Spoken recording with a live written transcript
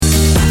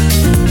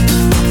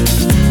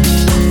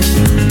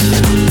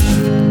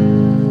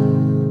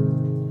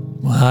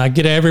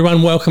G'day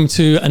everyone, welcome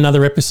to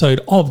another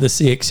episode of the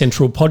CX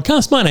Central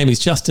podcast. My name is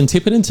Justin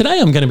Tippett and today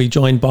I'm going to be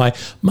joined by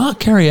Mark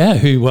Carrier,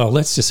 who, well,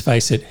 let's just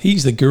face it,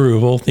 he's the guru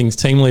of all things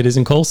team leaders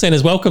and call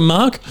centers. Welcome,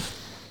 Mark.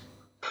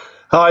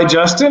 Hi,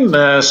 Justin.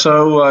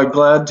 So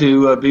glad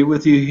to be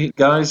with you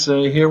guys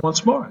here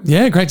once more.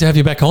 Yeah, great to have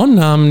you back on.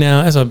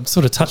 Now, as I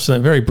sort of touched on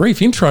that very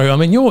brief intro, I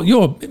mean,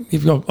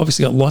 you've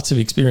obviously got lots of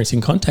experience in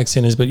contact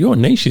centers, but your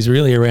niche is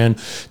really around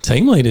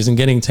team leaders and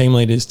getting team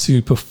leaders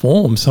to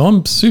perform. So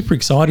I'm super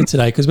excited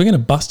today because we're going to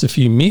bust a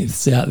few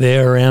myths out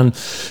there around,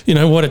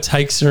 what it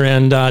takes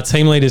around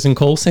team leaders and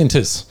call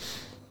centers.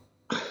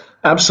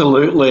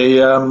 Absolutely.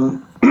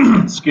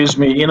 Excuse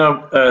me.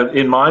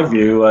 In my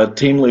view,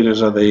 team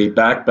leaders are the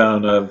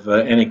backbone of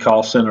any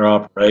call center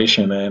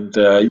operation, and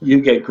you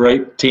get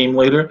great team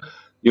leader,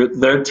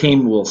 their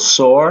team will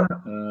soar.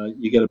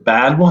 You get a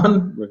bad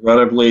one,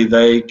 regrettably,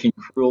 they can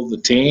cruel the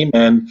team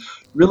and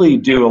really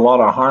do a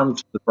lot of harm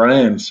to the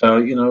brand.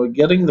 So,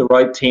 getting the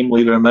right team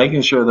leader and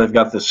making sure they've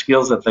got the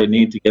skills that they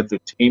need to get their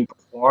team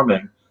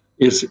performing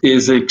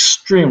is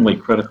extremely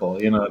critical.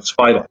 It's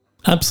vital.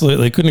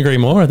 Absolutely, couldn't agree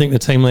more. I think the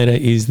team leader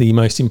is the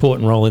most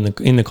important role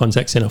in the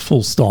contact center.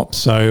 Full stop.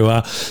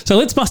 So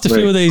let's bust a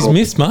few of these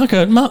myths, Mark.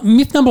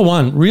 Myth number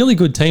one: really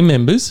good team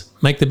members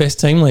make the best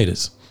team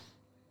leaders.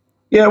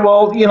 Yeah,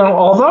 well,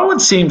 although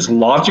it seems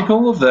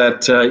logical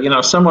that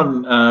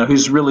someone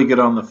who's really good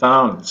on the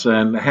phones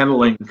and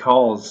handling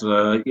calls,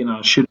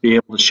 should be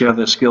able to share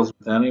their skills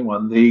with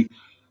anyone. The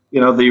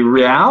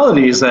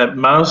reality is that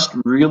most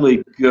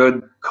really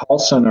good call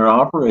center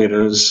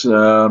operators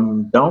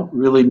don't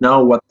really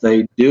know what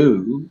they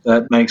do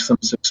that makes them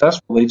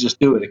successful. They just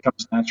do it. It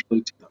comes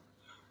naturally to them.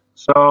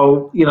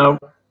 So,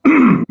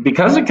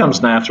 because it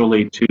comes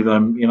naturally to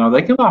them,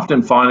 they can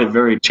often find it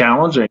very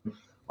challenging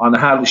on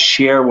how to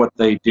share what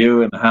they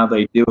do and how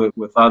they do it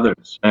with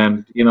others.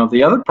 And,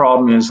 the other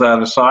problem is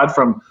that aside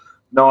from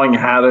knowing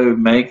how to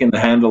make and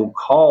handle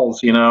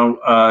calls,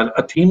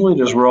 a team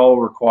leader's role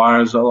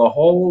requires a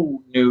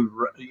whole new,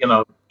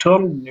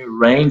 total new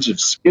range of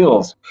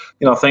skills,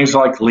 things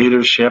like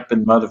leadership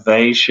and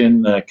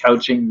motivation,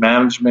 coaching,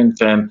 management,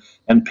 and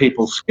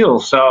people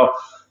skills. So,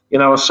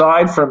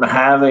 aside from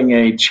having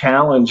a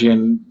challenge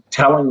in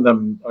telling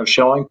them or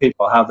showing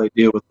people how they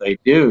do what they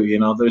do,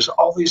 there's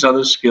all these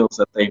other skills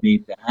that they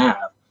need to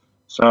have.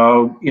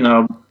 So,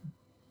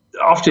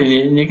 often,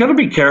 and you got to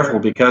be careful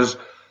because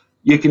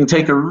you can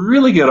take a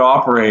really good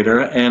operator,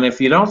 and if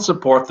you don't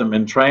support them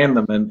and train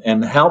them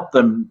and help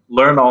them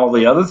learn all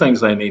the other things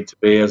they need to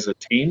be as a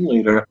team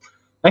leader,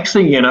 next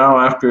thing you know,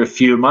 after a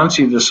few months,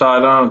 you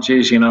decide, oh,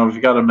 geez,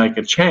 we've got to make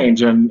a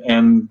change. And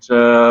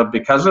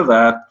because of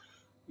that,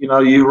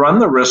 you run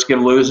the risk of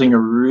losing a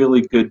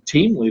really good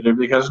team leader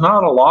because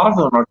not a lot of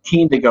them are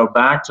keen to go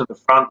back to the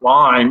front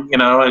line,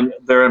 and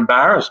they're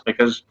embarrassed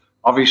because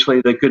obviously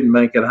they couldn't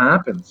make it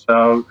happen.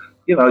 So,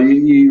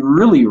 you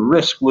really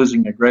risk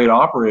losing a great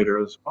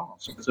operator as well.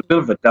 So it's a bit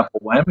of a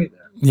double whammy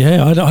there.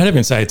 Yeah, I'd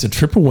even say it's a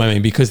triple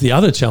whammy because the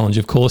other challenge,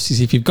 of course,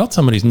 is if you've got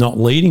somebody who's not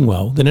leading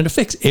well, then it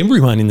affects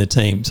everyone in the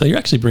team. So you're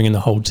actually bringing the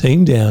whole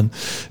team down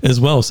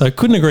as well. So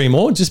couldn't agree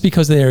more. Just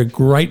because they're a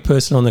great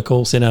person on the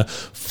call center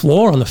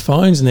floor on the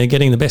phones and they're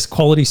getting the best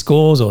quality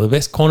scores or the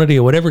best quantity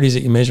or whatever it is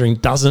that you're measuring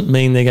doesn't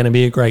mean they're going to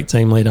be a great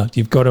team leader.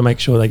 You've got to make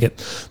sure they get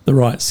the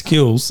right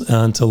skills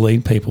to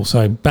lead people.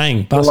 So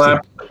bang, busted.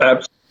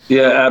 Well,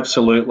 yeah,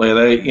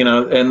 absolutely.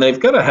 And they've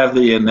got to have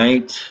the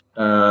innate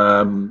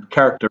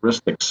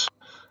characteristics.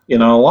 A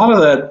lot of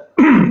that,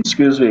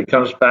 excuse me,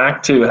 comes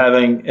back to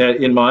having,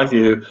 in my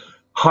view,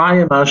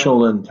 high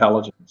emotional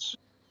intelligence.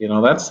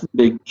 That's the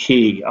big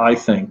key, I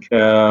think,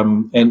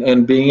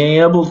 and being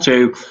able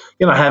to,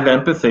 have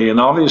empathy. And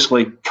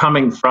obviously,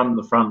 coming from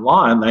the front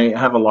line, they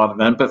have a lot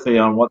of empathy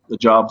on what the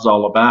job's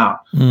all about.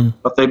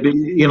 But so they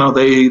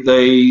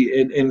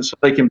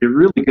can be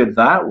really good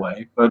that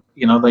way. But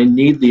they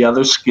need the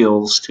other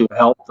skills to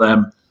help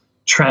them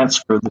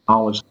transfer the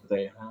knowledge that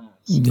they have.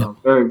 So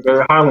very,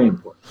 very highly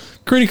important.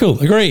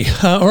 Critical, agree.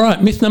 All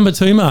right, myth number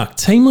two, Mark.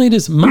 Team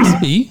leaders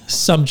must be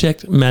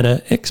subject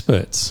matter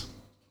experts.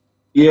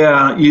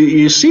 Yeah,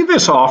 you see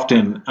this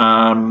often.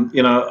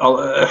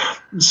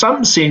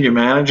 Some senior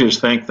managers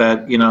think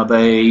that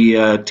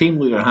team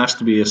leader has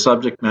to be a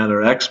subject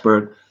matter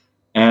expert,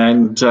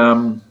 and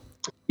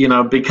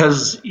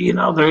because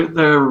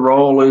their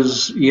role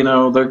is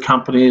their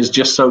company is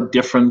just so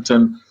different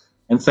and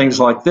things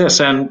like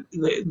this. And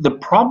the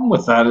problem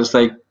with that is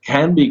they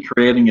can be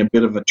creating a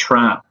bit of a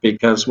trap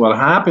because what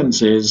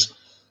happens is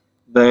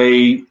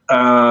they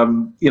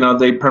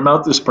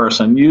promote this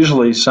person,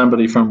 usually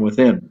somebody from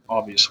within,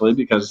 obviously,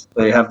 because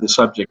they have the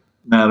subject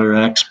matter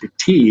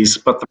expertise.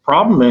 But the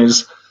problem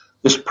is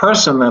this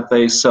person that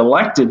they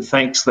selected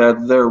thinks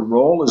that their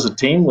role as a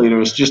team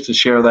leader is just to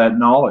share that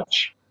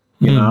knowledge,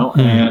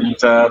 and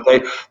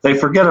they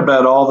forget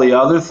about all the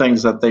other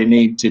things that they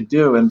need to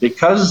do. And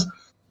because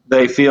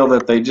they feel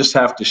that they just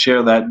have to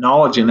share that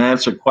knowledge and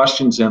answer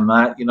questions in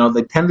that,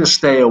 they tend to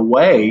stay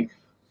away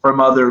from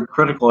other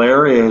critical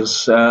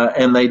areas,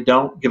 and they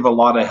don't give a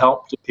lot of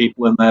help to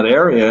people in that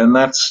area. And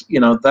that's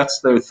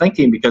their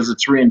thinking, because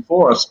it's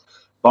reinforced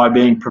by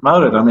being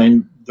promoted. I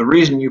mean, the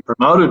reason you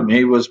promoted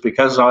me was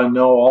because I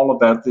know all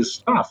about this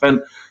stuff.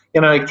 And,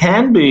 it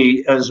can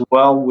be as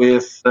well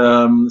with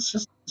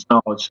systems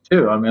knowledge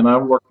too. I mean, I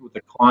worked with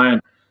a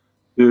client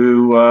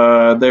who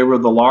they were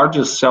the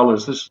largest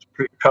sellers, this is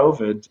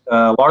pre-COVID,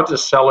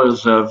 largest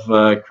sellers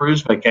of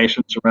cruise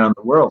vacations around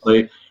the world.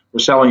 They were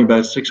selling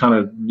about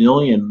 600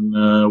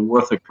 million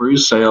worth of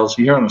cruise sales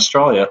here in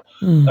Australia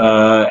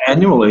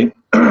annually.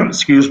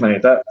 Excuse me,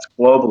 that's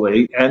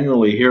globally.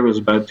 Annually here was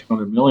about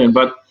 200 million.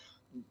 But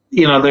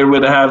they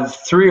would have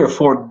 3 or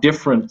 4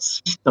 different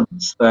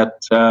systems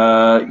that,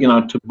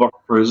 to book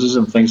cruises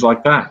and things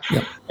like that.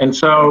 Yep. And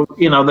so,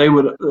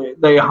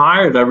 they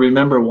hired, I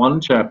remember one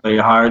chap they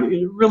hired,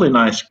 a really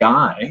nice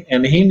guy,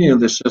 and he knew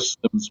the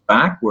systems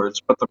backwards.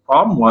 But the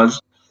problem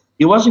was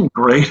he wasn't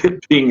great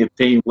at being a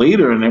team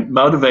leader and at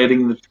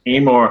motivating the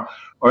team or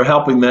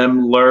helping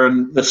them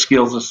learn the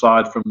skills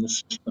aside from the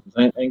systems.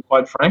 And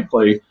quite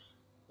frankly,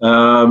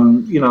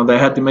 they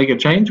had to make a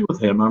change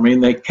with him. I mean,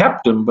 they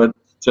kept him, but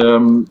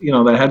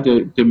they had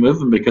to move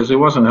him because he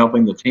wasn't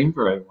helping the team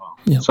very well.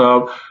 Yeah.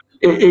 So,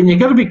 and you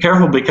got to be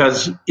careful,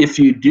 because if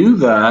you do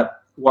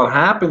that, what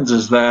happens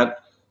is that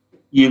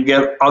you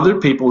get other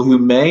people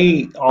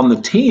on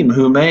the team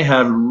who may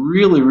have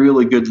really,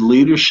 really good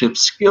leadership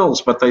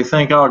skills, but they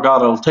think, oh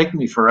God, it'll take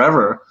me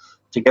forever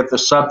to get the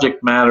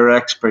subject matter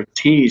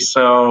expertise.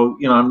 So,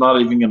 I'm not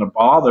even going to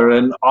bother.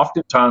 And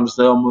oftentimes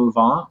they'll move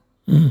on.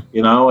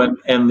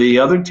 And the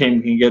other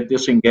team can get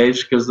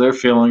disengaged because they're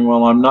feeling,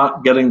 well, I'm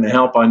not getting the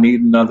help I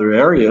need in other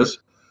areas.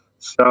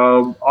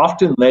 So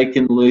often they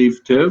can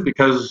leave too,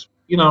 because,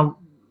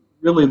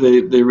 really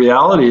the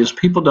reality is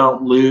people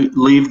don't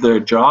leave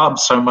their job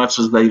so much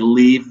as they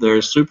leave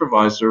their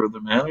supervisor or the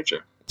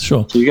manager.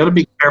 Sure. So you got to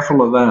be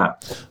careful of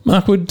that.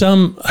 Mark,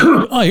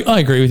 I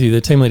agree with you.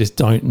 The team leaders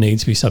don't need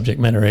to be subject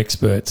matter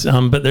experts,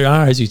 but there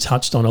are, as you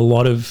touched on, a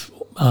lot of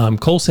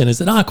call centers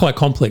that are quite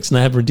complex, and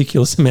they have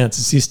ridiculous amounts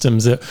of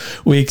systems that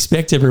we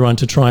expect everyone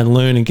to try and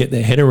learn and get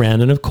their head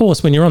around. And of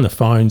course, when you're on the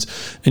phones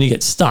and you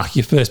get stuck,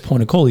 your first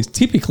point of call is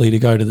typically to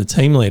go to the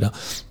team leader.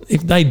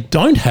 If they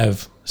don't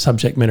have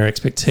subject matter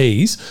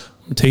expertise,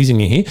 I'm teasing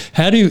you here,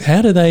 how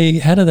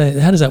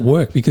does that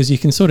work? Because you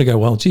can sort of go,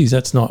 well, geez,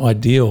 that's not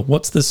ideal.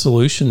 What's the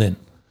solution then?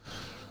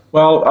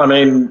 Well, I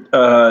mean,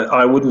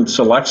 I wouldn't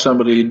select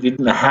somebody who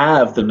didn't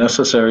have the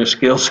necessary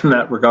skills in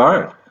that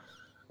regard.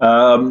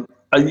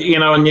 And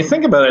you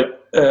think about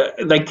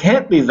it, they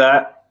can't be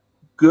that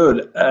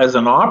good as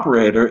an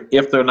operator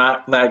if they're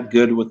not that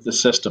good with the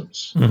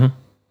systems. Mm-hmm.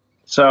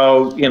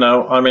 So,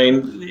 I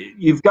mean,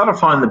 you've got to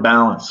find the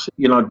balance.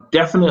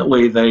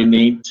 Definitely they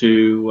need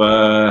to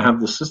have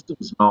the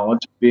systems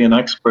knowledge, be an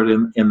expert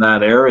in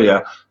that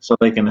area so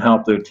they can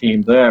help their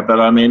team there.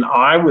 But, I mean,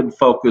 I would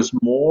focus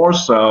more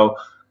so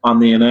on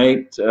the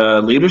innate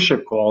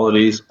leadership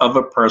qualities of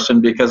a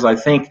person, because I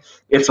think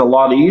it's a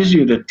lot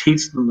easier to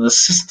teach them the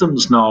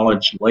systems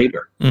knowledge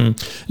later.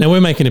 Now,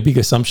 we're making a big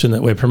assumption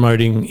that we're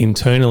promoting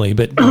internally,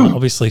 but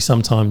obviously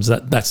sometimes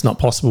that's not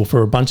possible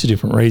for a bunch of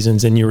different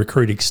reasons, and you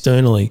recruit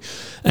externally.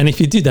 And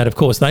if you did that, of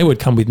course, they would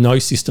come with no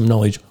system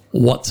knowledge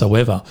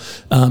whatsoever.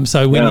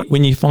 So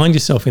when you find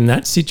yourself in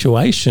that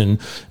situation,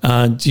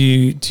 do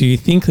you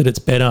think that it's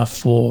better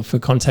for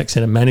contact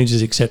center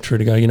managers, et cetera,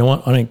 to go, you know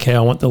what, I don't care,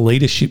 I want the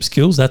leadership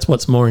skills, that's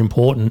what's more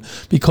important,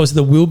 because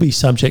there will be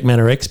subject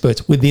matter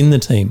experts within the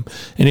team.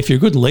 And if you're a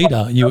good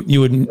leader,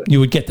 you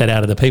would get that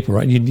out of the people,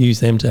 right? You'd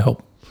use them to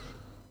help.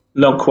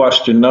 No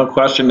question.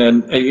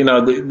 And,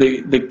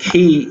 the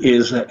key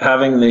is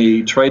having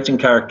the traits and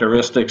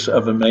characteristics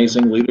of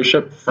amazing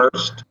leadership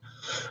first,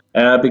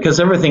 because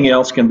everything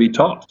else can be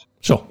taught.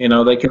 Sure.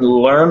 They can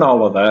learn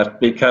all of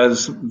that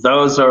because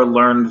those are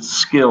learned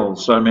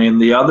skills. I mean,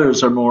 the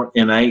others are more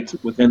innate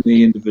within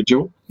the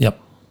individual. Yep.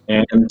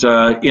 And,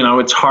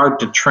 it's hard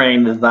to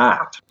train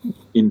that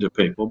into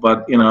people,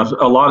 but, it's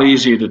a lot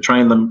easier to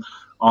train them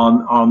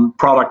on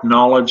product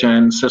knowledge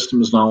and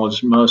systems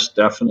knowledge, most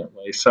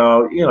definitely.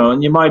 So,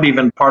 and you might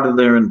even, part of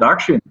their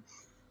induction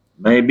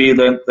maybe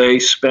that they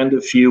spend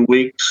a few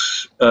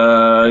weeks,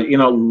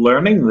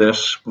 learning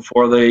this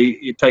before they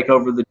take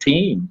over the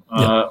team,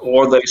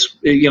 or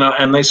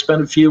they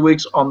spend a few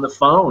weeks on the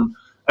phone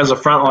as a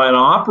frontline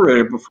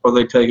operator before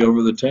they take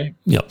over the team.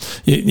 Yep.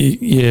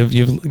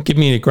 You've given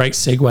me a great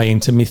segue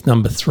into myth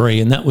number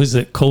 3, and that was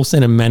that call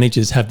center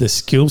managers have the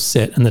skill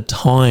set and the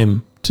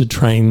time to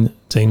train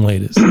team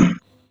leaders.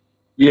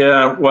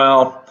 Yeah,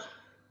 well,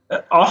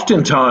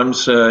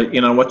 oftentimes,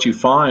 what you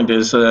find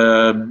is,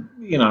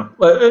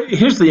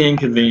 here's the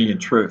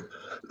inconvenient truth.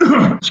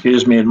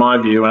 Excuse me, in my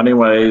view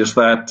anyway, is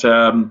that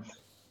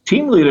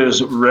team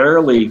leaders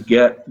rarely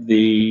get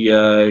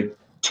the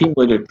team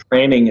leader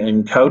training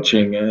and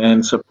coaching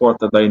and support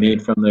that they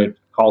need from their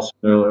call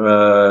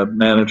center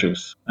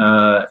managers.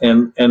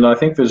 And I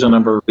think there's a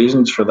number of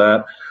reasons for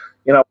that.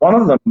 One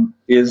of them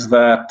is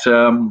that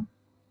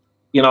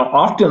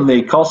often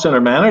the call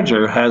center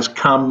manager has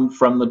come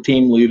from the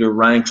team leader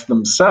ranks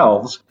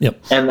themselves Yep.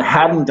 and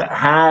hadn't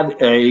had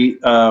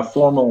a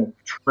formal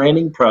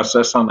training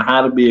process on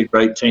how to be a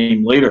great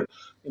team leader.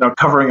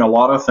 Covering a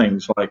lot of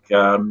things like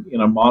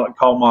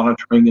call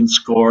monitoring and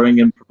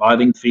scoring and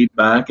providing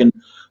feedback and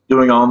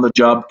doing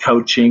on-the-job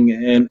coaching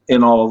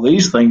and all of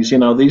these things.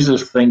 These are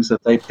things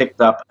that they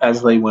picked up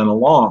as they went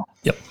along.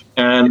 Yep.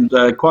 And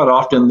quite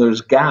often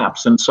there's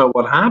gaps. And so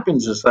what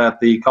happens is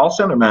that the call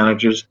center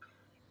managers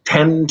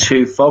tend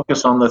to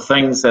focus on the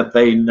things that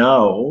they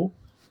know,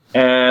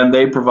 and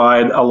they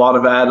provide a lot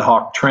of ad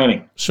hoc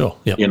training. Sure.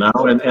 Yep.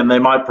 And they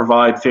might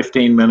provide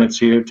 15 minutes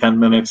here, 10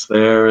 minutes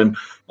there, and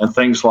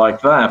things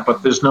like that.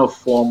 But there's no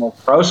formal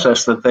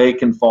process that they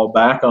can fall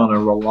back on or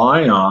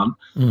rely on.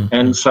 Mm-hmm.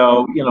 And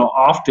so,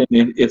 often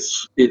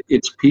it's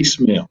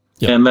piecemeal.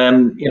 Yep. And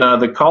then,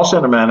 the call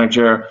center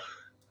manager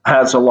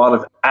has a lot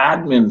of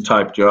admin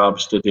type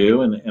jobs to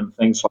do and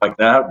things like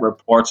that,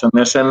 reports and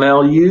this, and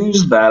they'll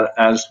use that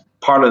as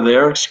part of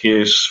their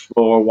excuse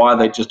for why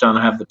they just don't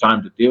have the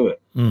time to do it.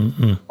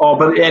 Mm-hmm.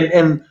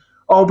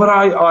 But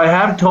I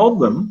have told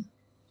them,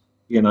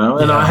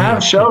 I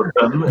have showed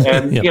them,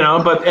 and yep.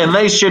 And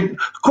they should,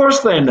 of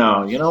course they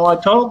know, I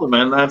told them,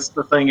 and that's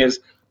the thing is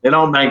they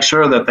don't make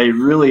sure that they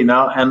really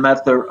know and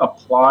that they're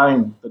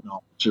applying the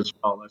knowledge as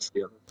well. That's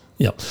the other thing.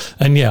 Yep.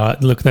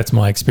 And look, that's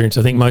my experience.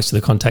 I think most of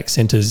the contact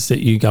centers that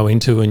you go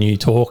into and you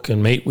talk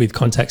and meet with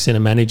contact center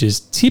managers,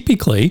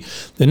 typically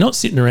they're not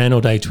sitting around all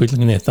day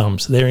twiddling their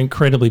thumbs. They're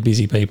incredibly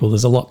busy people.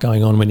 There's a lot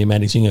going on when you're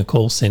managing a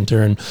call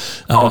center. And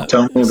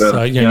tell me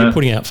about it. You're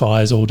putting out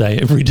fires all day,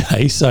 every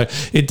day. So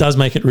it does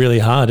make it really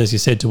hard, as you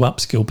said, to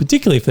upskill,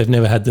 particularly if they've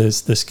never had the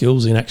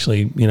skills in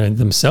actually,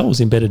 themselves,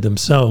 embedded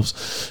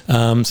themselves.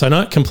 So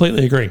no,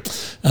 completely agree.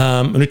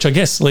 Which I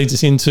guess leads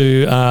us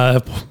into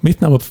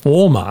myth number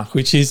 4, Mark,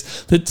 which is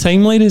that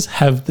team leaders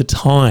have the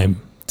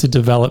time to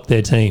develop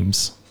their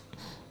teams.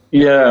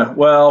 Yeah,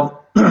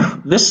 well,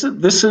 this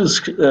is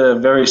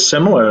very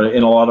similar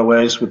in a lot of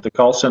ways with the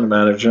call center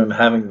manager and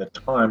having the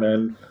time.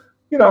 And,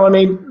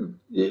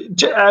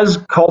 as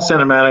call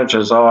center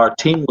managers are,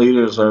 team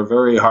leaders are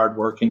very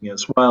hardworking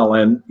as well.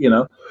 And,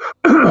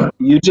 but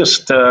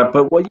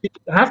what you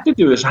have to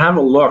do is have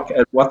a look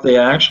at what they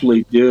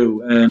actually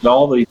do and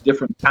all the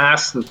different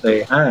tasks that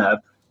they have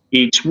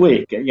each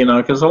week,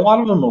 because a lot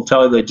of them will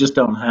tell you they just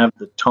don't have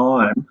the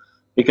time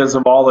because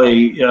of all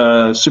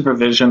the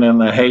supervision and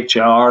the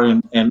HR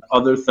and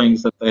other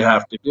things that they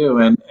have to do.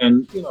 And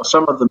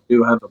some of them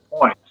do have a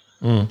point.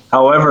 Mm.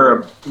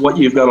 However, what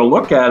you've got to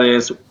look at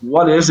is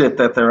what is it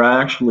that they're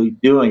actually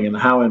doing and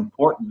how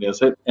important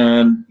is it?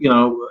 And,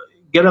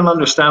 get an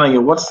understanding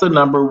of what's the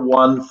number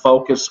one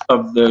focus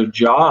of their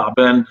job.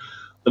 And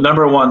the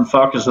number one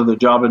focus of the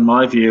job, in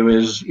my view,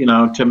 is,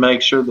 to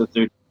make sure that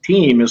their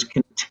team is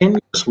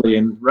continuously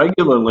and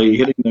regularly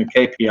hitting their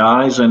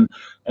KPIs and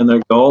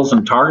their goals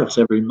and targets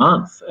every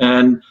month.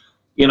 And,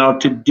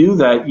 to do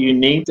that, you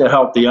need to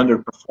help the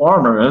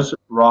underperformers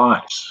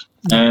rise.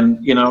 And,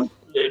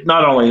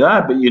 not only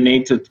that, but you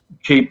need to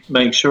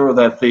make sure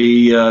that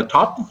the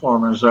top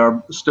performers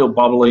are still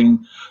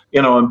bubbling,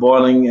 and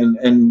boiling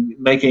and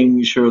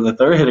making sure that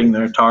they're hitting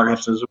their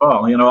targets as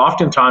well.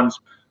 Oftentimes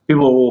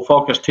people will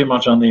focus too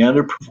much on the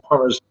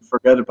underperformers and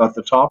forget about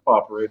the top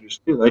operators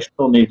too. They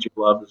still need your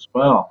love as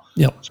well.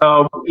 Yep.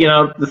 So,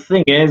 the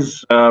thing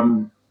is,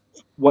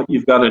 what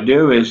you've got to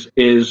do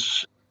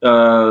is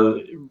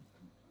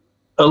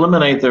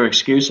eliminate their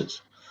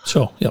excuses.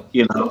 Sure. Yep.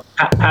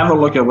 Have a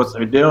look at what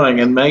they're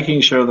doing and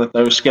making sure that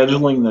they're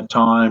scheduling the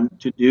time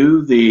to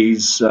do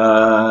these,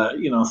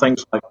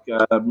 things like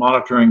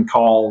monitoring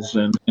calls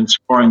and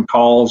scoring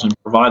calls and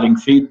providing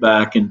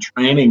feedback and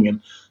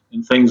training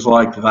and things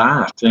like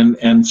that,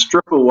 and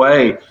strip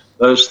away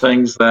those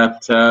things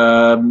that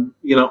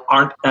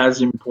aren't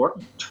as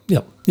important.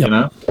 Yep. Yep.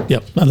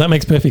 No, that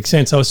makes perfect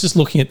sense. I was just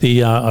looking at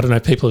the, I don't know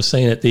if people have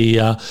seen it, the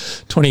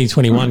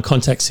 2021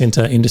 Contact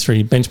Center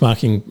Industry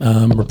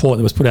Benchmarking report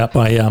that was put out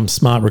by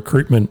Smart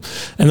Recruitment.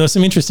 And there were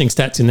some interesting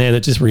stats in there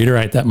that just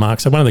reiterate that, Mark.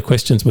 So one of the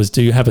questions was,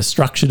 do you have a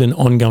structured and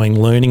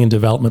ongoing learning and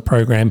development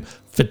program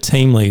for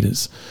team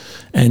leaders?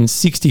 And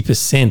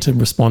 60% of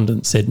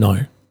respondents said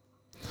no.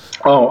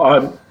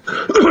 Oh,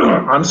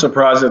 I'm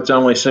surprised it's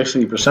only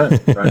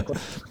 60%, frankly.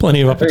 Plenty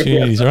of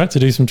opportunities, right, to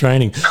do some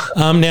training.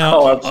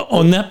 Now,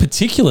 on that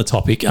particular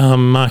topic,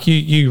 Mark,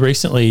 you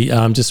recently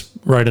just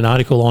wrote an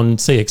article on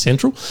CX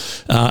Central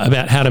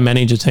about how to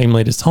manage a team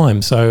leader's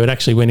time. So it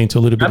actually went into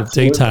a little bit of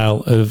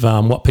detail of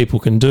what people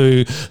can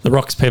do. The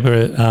rocks,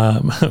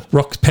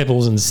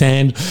 pebbles, and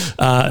sand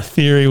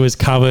theory was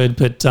covered,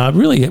 but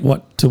really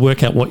to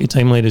work out what your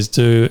team leaders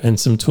do and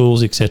some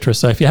tools, etc.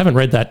 So if you haven't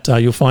read that,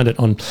 you'll find it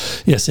on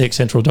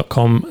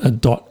cxcentral.com.au.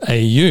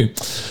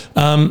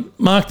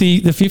 Mark,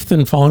 the fifth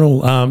and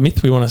final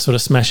myth we want to sort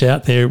of smash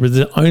out there was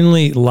that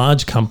only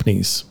large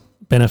companies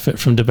benefit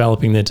from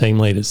developing their team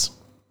leaders.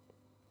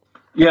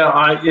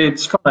 Yeah,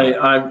 it's funny.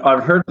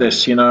 I've heard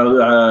this,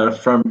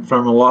 from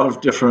a lot of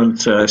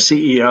different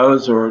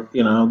CEOs, or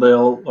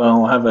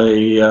they'll have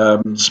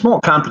a small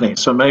company,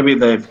 so maybe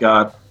they've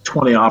got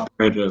 20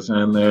 operators,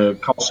 and the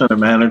call center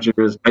manager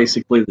is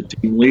basically the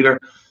team leader.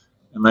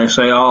 And they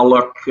say, oh,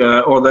 look,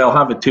 or they'll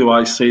have a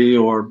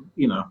 2IC or,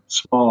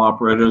 small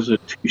operators at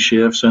 2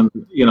 shifts. And,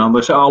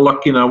 they say, oh,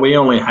 look, we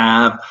only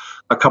have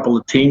a couple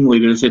of team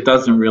leaders. It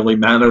doesn't really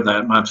matter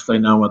that much. They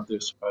know what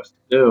they're supposed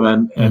to do.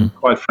 And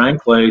quite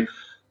frankly,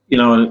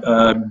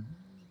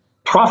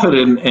 profit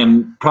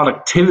and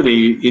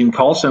productivity in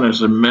call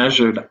centers are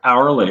measured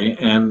hourly.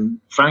 And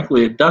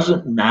frankly, it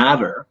doesn't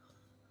matter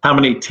how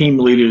many team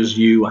leaders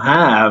you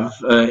have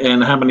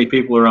and how many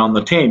people are on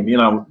the team.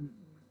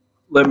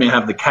 Let me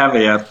have the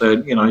caveat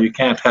that, you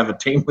can't have a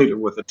team leader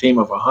with a team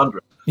of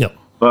 100. Yep.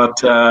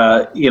 But,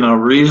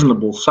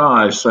 reasonable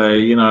size,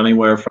 say,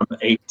 anywhere from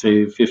 8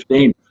 to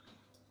 15.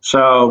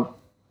 So,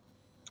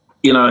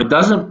 it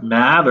doesn't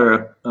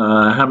matter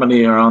how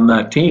many are on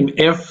that team.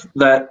 If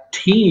that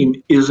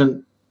team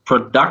isn't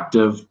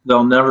productive,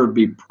 they'll never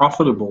be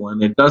profitable.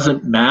 And it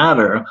doesn't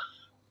matter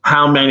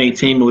how many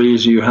team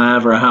leaders you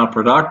have or how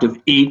productive.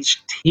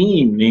 Each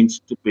team needs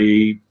to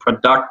be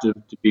productive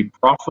to be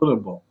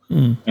profitable.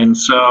 And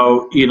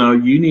so,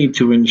 you need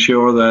to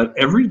ensure that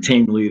every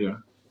team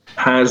leader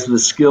has the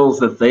skills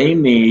that they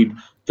need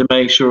to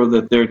make sure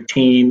that their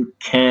team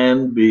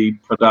can be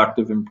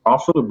productive and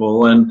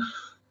profitable. And,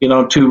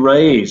 to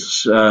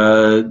raise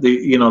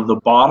the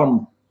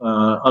bottom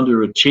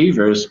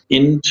underachievers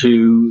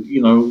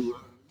into,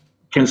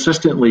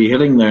 consistently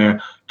hitting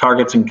their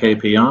targets and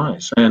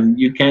KPIs. And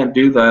you can't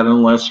do that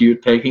unless you're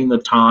taking the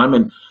time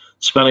and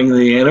spending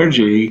the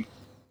energy,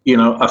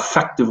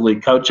 effectively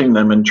coaching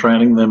them and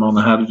training them on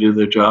how to do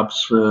their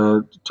jobs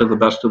to the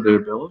best of their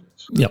abilities.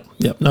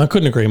 Yep. No, I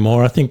couldn't agree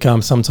more. I think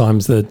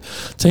sometimes the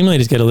team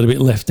leaders get a little bit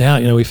left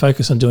out. We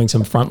focus on doing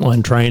some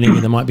frontline training,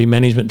 and there might be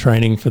management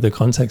training for the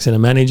contact center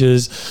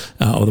managers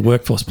or the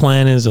workforce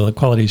planners or the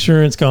quality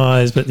assurance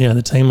guys. But,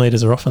 the team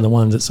leaders are often the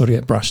ones that sort of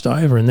get brushed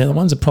over, and they're the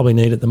ones that probably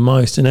need it the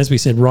most. And as we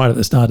said right at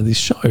the start of this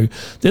show,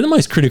 they're the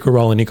most critical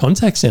role in your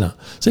contact center.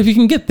 So if you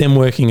can get them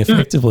working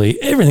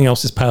effectively, everything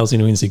else just pales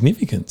into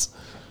insignificance.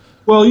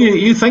 Well,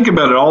 you think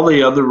about it, all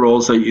the other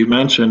roles that you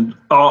mentioned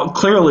are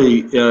clearly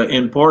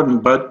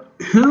important, but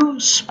who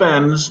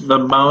spends the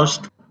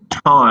most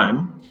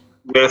time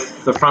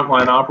with the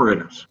frontline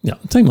operators? Yeah,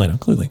 team leader,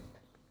 clearly.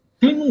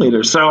 Team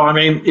leaders. So,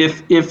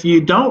 if you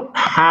don't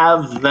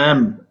have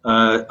them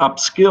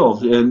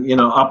upskilled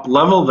and,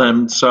 up-level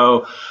them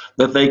so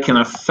that they can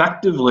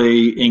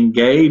effectively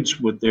engage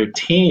with their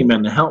team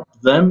and help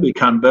them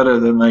become better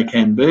than they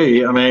can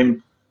be,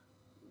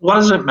 what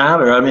does it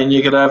matter?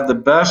 You could have the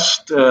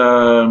best,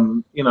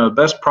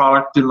 best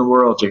product in the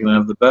world. You can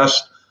have the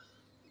best,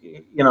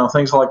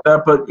 things like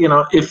that. But,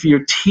 if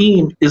your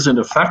team isn't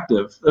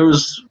effective,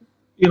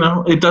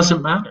 it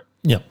doesn't matter.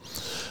 Yep.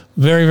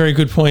 Very, very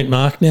good point,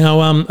 Mark.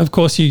 Now, of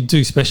course, you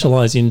do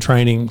specialise in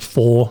training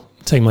for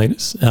team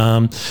leaders.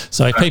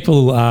 So if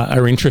people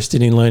are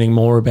interested in learning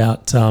more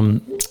about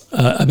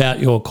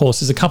your course,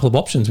 there's a couple of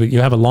options.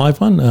 You have a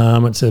live one.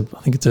 It's a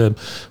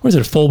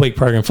 4-week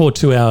program, 4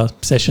 2-hour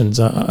sessions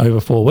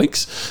over 4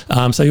 weeks.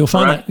 So you'll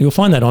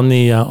find that on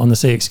the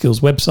CX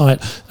Skills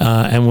website,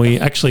 and we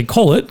actually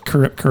call it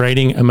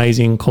Creating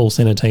Amazing Call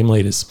Center Team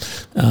Leaders.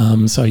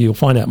 So you'll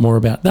find out more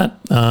about that.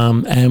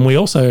 And we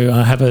also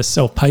have a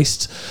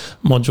self-paced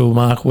module,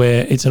 Mark,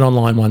 where it's an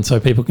online one,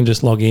 so people can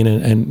just log in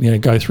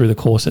and go through the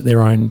course at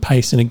their own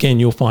pace. And again,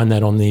 you'll find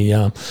that on the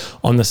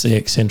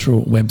CX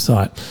Central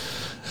website.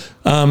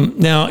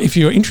 Now, if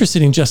you're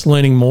interested in just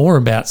learning more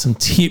about some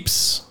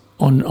tips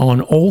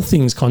on all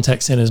things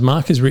contact centers,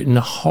 Mark has written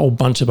a whole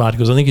bunch of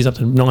articles. I think he's up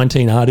to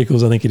 19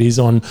 articles. I think it is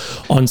on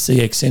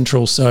CX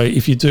Central. So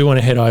if you do want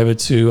to head over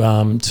to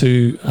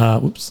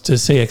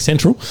CX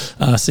Central,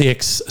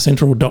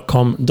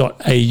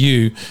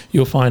 cxcentral.com.au,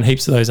 you'll find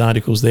heaps of those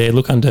articles there.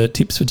 Look under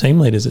tips for team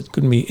leaders. It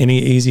couldn't be any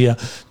easier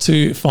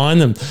to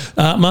find them.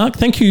 Mark,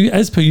 thank you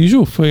as per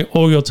usual for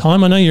all your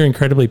time. I know you're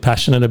incredibly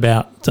passionate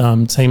about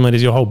team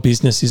leaders. Your whole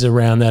business is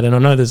around that. And I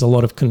know there's a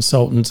lot of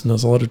consultants and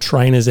there's a lot of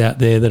trainers out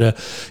there that are,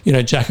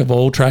 jack of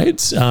all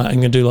trades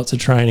and can do lots of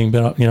training.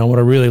 But, what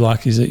I really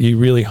like is that you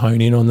really hone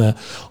in on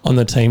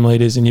the team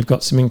leaders, and you've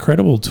got some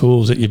incredible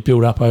tools that you've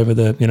built up over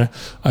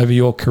over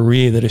your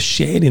career that are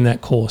shared in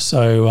that course.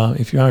 So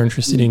if you are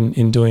interested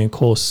in doing a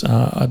course,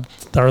 I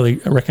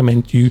thoroughly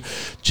recommend you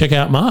check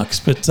out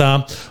Mark's. But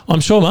I'm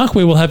sure, Mark,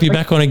 we will have you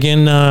back on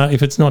again.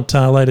 If it's not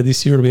later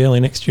this year, it'll be early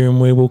next year, and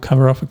we will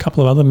cover off a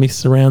couple of other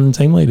myths around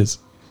team leaders.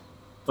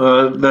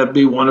 That'd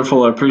be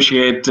wonderful. I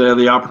appreciate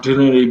the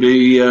opportunity to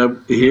be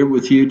here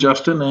with you,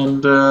 Justin,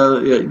 and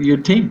your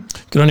team.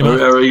 Good on you,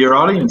 Mark. Or your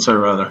audience,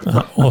 rather.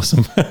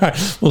 Awesome.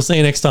 We'll see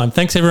you next time.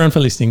 Thanks, everyone, for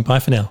listening. Bye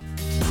for now.